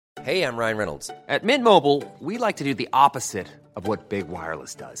Hey, I'm Ryan Reynolds. At Mint Mobile, we like to do the opposite of what Big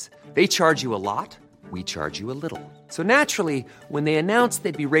Wireless does. They charge you a lot, we charge you a little. So naturally, when they announced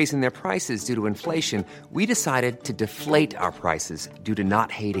they'd be raising their prices due to inflation, we decided to deflate our prices due to not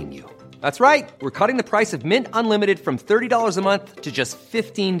hating you. That's right. We're cutting the price of Mint Unlimited from $30 a month to just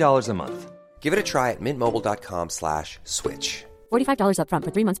 $15 a month. Give it a try at mintmobile.com/switch. $45 up front for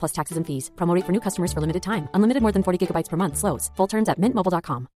 3 months plus taxes and fees. Promo rate for new customers for limited time. Unlimited more than 40 gigabytes per month. Slows full terms at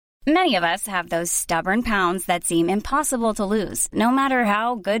mintmobile.com. Many of us have those stubborn pounds that seem impossible to lose, no matter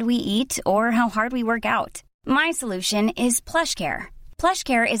how good we eat or how hard we work out. My solution is PlushCare.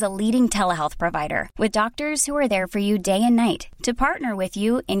 PlushCare is a leading telehealth provider with doctors who are there for you day and night to partner with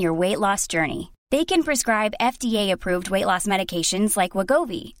you in your weight loss journey. They can prescribe FDA-approved weight loss medications like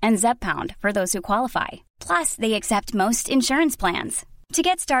Wegovy and Zepbound for those who qualify. Plus, they accept most insurance plans. To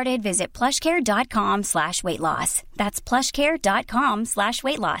get started, visit plushcare.com/weightloss. That's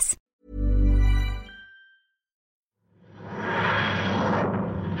plushcare.com/weightloss.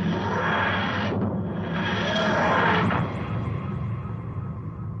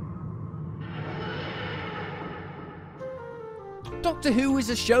 Doctor Who is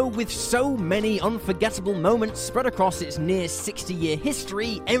a show with so many unforgettable moments spread across its near 60-year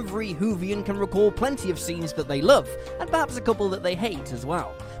history. Every Whovian can recall plenty of scenes that they love, and perhaps a couple that they hate as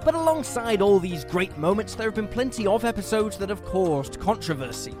well. But alongside all these great moments, there have been plenty of episodes that have caused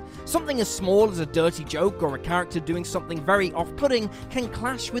controversy. Something as small as a dirty joke or a character doing something very off-putting can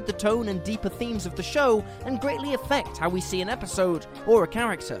clash with the tone and deeper themes of the show and greatly affect how we see an episode or a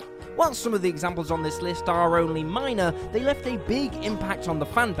character. While some of the examples on this list are only minor, they left a big impact on the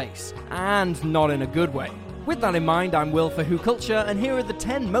fanbase, and not in a good way. With that in mind, I'm Will for Who Culture, and here are the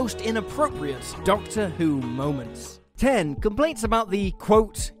 10 most inappropriate Doctor Who moments. 10. Complaints about the,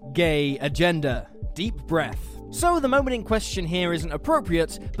 quote, gay agenda. Deep breath. So the moment in question here isn't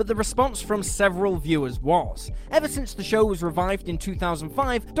appropriate, but the response from several viewers was. Ever since the show was revived in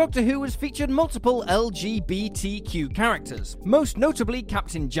 2005, Doctor Who has featured multiple LGBTQ characters, most notably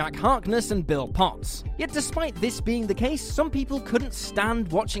Captain Jack Harkness and Bill Potts. Yet despite this being the case, some people couldn't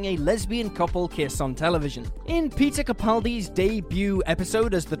stand watching a lesbian couple kiss on television. In Peter Capaldi's debut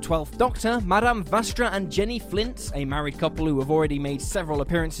episode as the 12th Doctor, Madame Vastra and Jenny Flint, a married couple who have already made several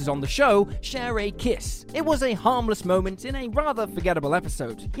appearances on the show, share a kiss. It was a harmless moment in a rather forgettable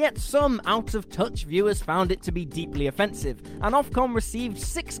episode, yet some out-of-touch viewers found it to be deeply offensive, and Ofcom received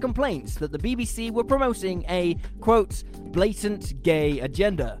 6 complaints that the BBC were promoting a, quote, blatant gay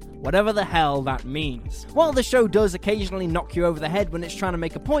agenda, whatever the hell that means. While the show does occasionally knock you over the head when it's trying to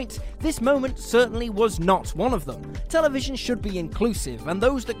make a point, this moment certainly was not one of them. Television should be inclusive, and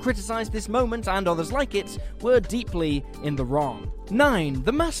those that criticised this moment and others like it were deeply in the wrong. 9.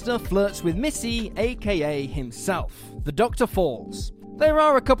 The Master flirts with Missy, aka himself. The Doctor falls. There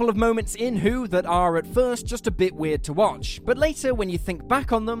are a couple of moments in Who that are at first just a bit weird to watch, but later when you think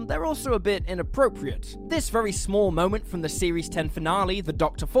back on them, they're also a bit inappropriate. This very small moment from the Series 10 finale, The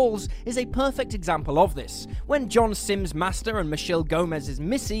Doctor Falls, is a perfect example of this. When John Sims' Master and Michelle Gomez's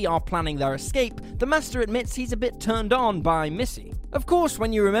Missy are planning their escape, the Master admits he's a bit turned on by Missy. Of course,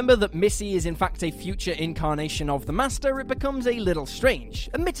 when you remember that Missy is in fact a future incarnation of the Master, it becomes a little strange.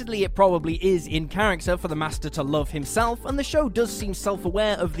 Admittedly, it probably is in character for the Master to love himself, and the show does seem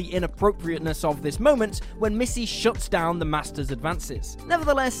self-aware of the inappropriateness of this moment when Missy shuts down the Master's advances.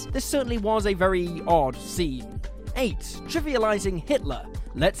 Nevertheless, this certainly was a very odd scene. 8. Trivializing Hitler.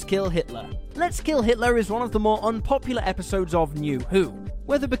 Let's Kill Hitler. Let's Kill Hitler is one of the more unpopular episodes of New Who.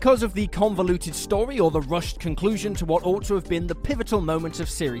 Whether because of the convoluted story or the rushed conclusion to what ought to have been the pivotal moment of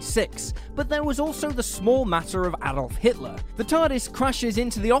Series 6, but there was also the small matter of Adolf Hitler. The TARDIS crashes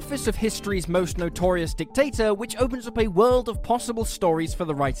into the office of history's most notorious dictator, which opens up a world of possible stories for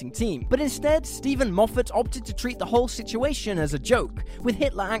the writing team. But instead, Stephen Moffat opted to treat the whole situation as a joke, with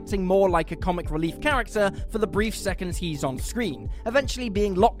Hitler acting more like a comic relief character for the brief seconds he's on screen, eventually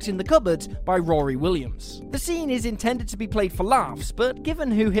being locked in the cupboard by Rory Williams. The scene is intended to be played for laughs, but given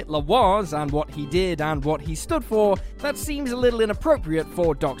who Hitler was, and what he did, and what he stood for, that seems a little inappropriate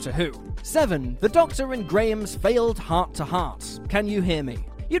for Doctor Who. 7. The Doctor and Graham's failed heart-to-heart. Can you hear me?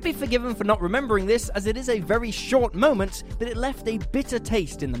 You'd be forgiven for not remembering this, as it is a very short moment, but it left a bitter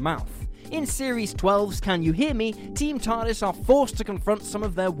taste in the mouth. In Series 12's Can You Hear Me, Team TARDIS are forced to confront some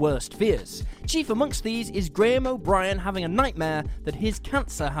of their worst fears. Chief amongst these is Graham O'Brien having a nightmare that his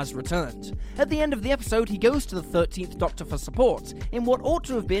cancer has returned. At the end of the episode, he goes to the 13th Doctor for support, in what ought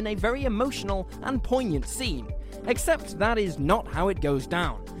to have been a very emotional and poignant scene. Except that is not how it goes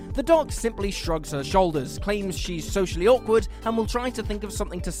down. The doc simply shrugs her shoulders, claims she's socially awkward, and will try to think of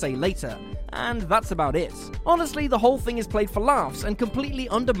something to say later. And that's about it. Honestly, the whole thing is played for laughs and completely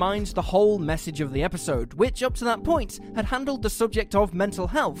undermines the whole message of the episode, which up to that point had handled the subject of mental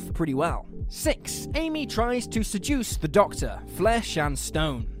health pretty well. 6. Amy tries to seduce the Doctor, flesh and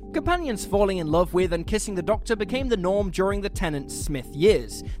stone. Companions falling in love with and kissing the Doctor became the norm during the Tennant-Smith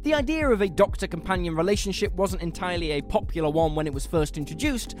years. The idea of a Doctor-companion relationship wasn't entirely a popular one when it was first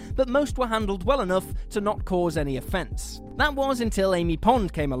introduced, but most were handled well enough to not cause any offence. That was until Amy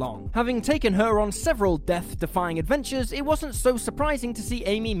Pond came along. Having taken her on several death-defying adventures, it wasn't so surprising to see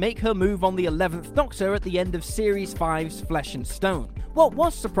Amy make her move on the 11th Doctor at the end of Series 5's Flesh and Stone. What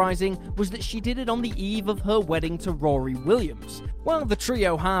was surprising was that she did it on the eve of her wedding to Rory Williams. While the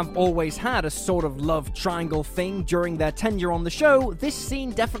trio have always had a sort of love triangle thing during their tenure on the show, this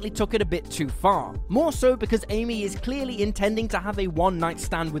scene definitely took it a bit too far. More so because Amy is clearly intending to have a one-night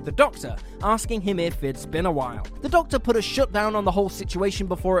stand with the Doctor, asking him if it's been a while. The Doctor put a shutdown on the whole situation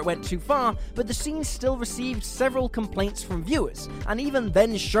before it went too far, but the scene still received several complaints from viewers, and even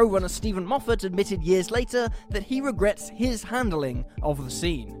then showrunner Stephen Moffat admitted years later that he regrets his handling of the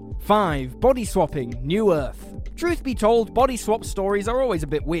scene. 5. Body swapping, New Earth. Truth be told, body swap stories are always a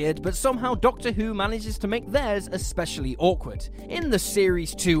bit weird, but somehow Doctor Who manages to make theirs especially awkward. In the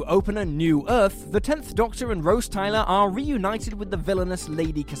Series 2 opener New Earth, the 10th Doctor and Rose Tyler are reunited with the villainous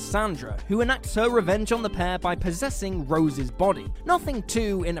Lady Cassandra, who enacts her revenge on the pair by possessing Rose's body. Nothing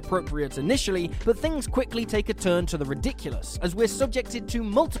too inappropriate initially, but things quickly take a turn to the ridiculous, as we're subjected to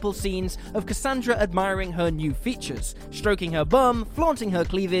multiple scenes of Cassandra admiring her new features, stroking her bum, flaunting her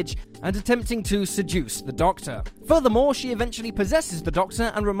cleavage, and attempting to seduce the Doctor. Furthermore, she eventually possesses the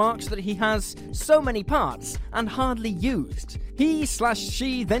Doctor and remarks that he has so many parts and hardly used.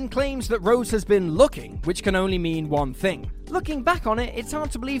 He/she then claims that Rose has been looking, which can only mean one thing. Looking back on it, it's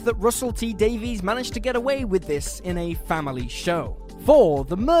hard to believe that Russell T Davies managed to get away with this in a family show. 4.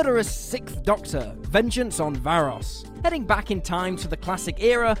 The murderous 6th Doctor, Vengeance on Varos. Heading back in time to the classic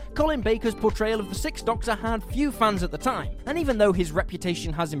era, Colin Baker's portrayal of the 6th Doctor had few fans at the time, and even though his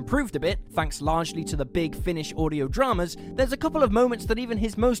reputation has improved a bit, thanks largely to the big Finnish audio dramas, there's a couple of moments that even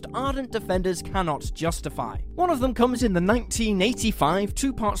his most ardent defenders cannot justify. One of them comes in the 1985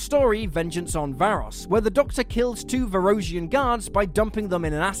 two-part story Vengeance on Varos, where the Doctor kills 2 Varosian guards by dumping them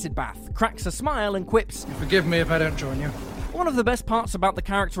in an acid bath, cracks a smile and quips, "Forgive me if I don't join you." One of the best parts about the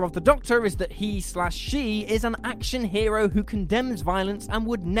character of the Doctor is that he/she is an action hero who condemns violence and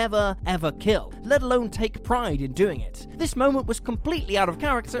would never ever kill, let alone take pride in doing it. This moment was completely out of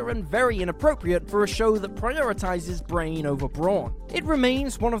character and very inappropriate for a show that prioritizes brain over brawn. It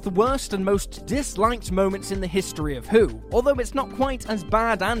remains one of the worst and most disliked moments in the history of Who, although it's not quite as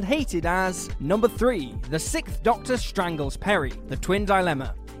bad and hated as number 3, the 6th Doctor strangles Peri, the Twin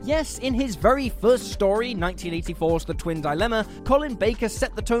Dilemma. Yes, in his very first story, 1984's The Twin Dilemma, Colin Baker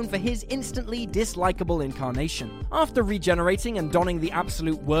set the tone for his instantly dislikable incarnation. After regenerating and donning the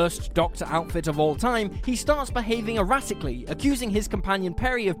absolute worst Doctor outfit of all time, he starts behaving erratically, accusing his companion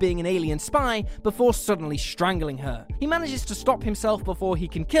Peri of being an alien spy before suddenly strangling her. He manages to stop himself before he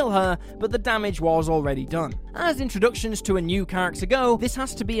can kill her, but the damage was already done. As introductions to a new character go, this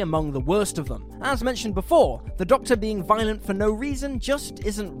has to be among the worst of them. As mentioned before, the Doctor being violent for no reason just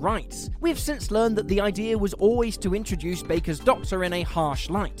isn't right. We've since learned that the idea was always to introduce Baker's Doctor in a harsh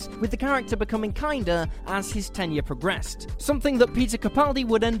light, with the character becoming kinder as his tenure progressed, something that Peter Capaldi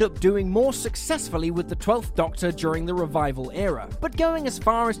would end up doing more successfully with the 12th Doctor during the revival era. But going as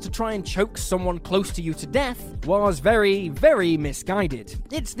far as to try and choke someone close to you to death was very, very misguided.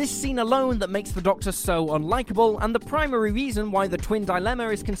 It's this scene alone that makes the Doctor so unlikable, and the primary reason why the Twin Dilemma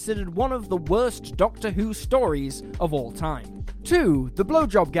is considered one of the worst Doctor Who stories of all time. 2. The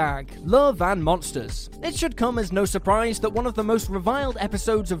blowjob gag, Love and Monsters. It should come as no surprise that one of the most reviled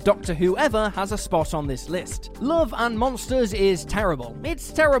episodes of Doctor Who ever has a spot on this list. Love and Monsters is terrible.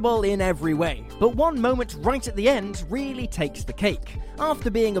 It's terrible in every way, but one moment right at the end really takes the cake.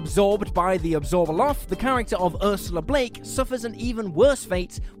 After being absorbed by the Absorbaloff, the character of Ursula Blake suffers an even worse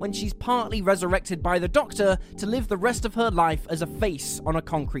fate when she's partly resurrected by the Doctor to live the rest of her life as a face on a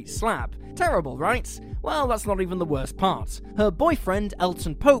concrete slab. Terrible, right? Well, that's not even the worst part. Her boyfriend,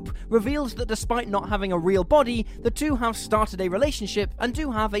 Elton Pope, reveals that despite not having a real body, the two have started a relationship and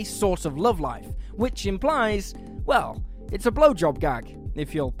do have a sort of love life, which implies, well, it's a blowjob gag,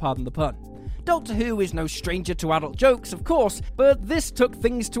 if you'll pardon the pun. Doctor Who is no stranger to adult jokes, of course, but this took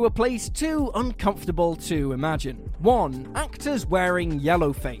things to a place too uncomfortable to imagine. 1. Actors wearing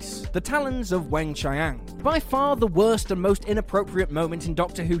yellow face. The Talons of Weng-Chiang. By far the worst and most inappropriate moment in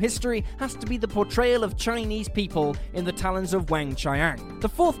Doctor Who history has to be the portrayal of Chinese people in The Talons of Weng-Chiang. The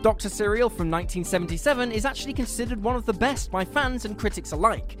fourth Doctor serial from 1977 is actually considered one of the best by fans and critics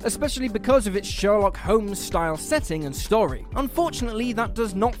alike, especially because of its Sherlock Holmes-style setting and story. Unfortunately, that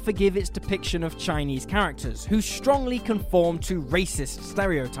does not forgive its depiction of Chinese characters, who strongly conform to racist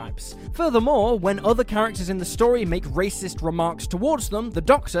stereotypes. Furthermore, when other characters in the story make racist remarks towards them, the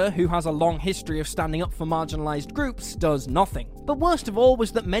Doctor, who has a long history of standing up for marginalized groups, does nothing. But worst of all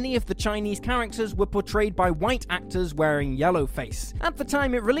was that many of the Chinese characters were portrayed by white actors wearing yellow face. At the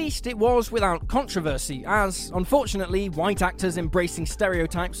time it released, it was without controversy, as, unfortunately, white actors embracing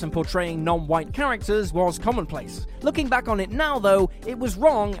stereotypes and portraying non-white characters was commonplace. Looking back on it now, though, it was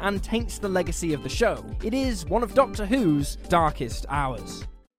wrong and taints the legacy of the show. It is one of Doctor Who's darkest hours.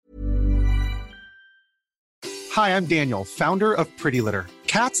 Hi, I'm Daniel, founder of Pretty Litter.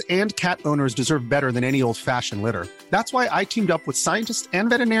 Cats and cat owners deserve better than any old-fashioned litter. That's why I teamed up with scientists and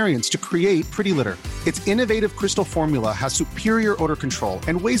veterinarians to create Pretty Litter. Its innovative crystal formula has superior odor control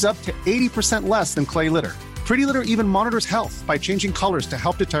and weighs up to 80% less than clay litter. Pretty Litter even monitors health by changing colors to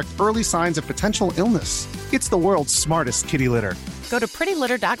help detect early signs of potential illness. It's the world's smartest kitty litter. Go to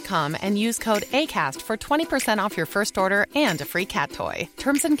prettylitter.com and use code ACAST for 20% off your first order and a free cat toy.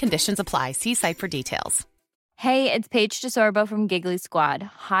 Terms and conditions apply. See site for details. Hey, it's Paige DeSorbo from Giggly Squad.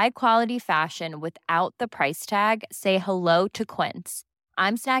 High quality fashion without the price tag. Say hello to Quince.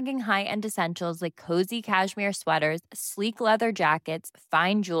 I'm snagging high-end essentials like cozy cashmere sweaters, sleek leather jackets,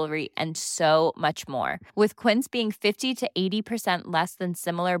 fine jewelry, and so much more. With Quince being 50 to 80% less than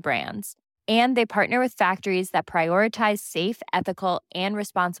similar brands. And they partner with factories that prioritize safe, ethical, and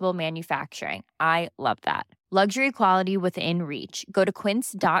responsible manufacturing. I love that. Luxury quality within reach. Go to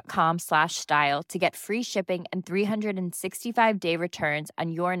quince.com/style to get free shipping and 365-day returns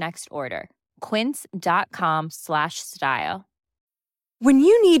on your next order. Quince.com/style. When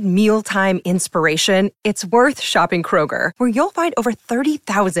you need mealtime inspiration, it's worth shopping Kroger, where you'll find over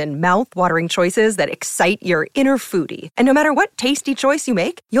 30,000 mouth-watering choices that excite your inner foodie. And no matter what tasty choice you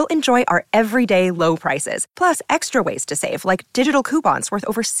make, you'll enjoy our everyday low prices, plus extra ways to save, like digital coupons worth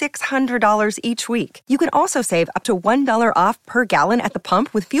over $600 each week. You can also save up to $1 off per gallon at the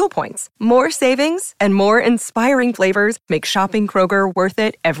pump with fuel points. More savings and more inspiring flavors make shopping Kroger worth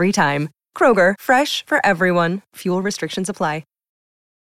it every time. Kroger, fresh for everyone. Fuel restrictions apply.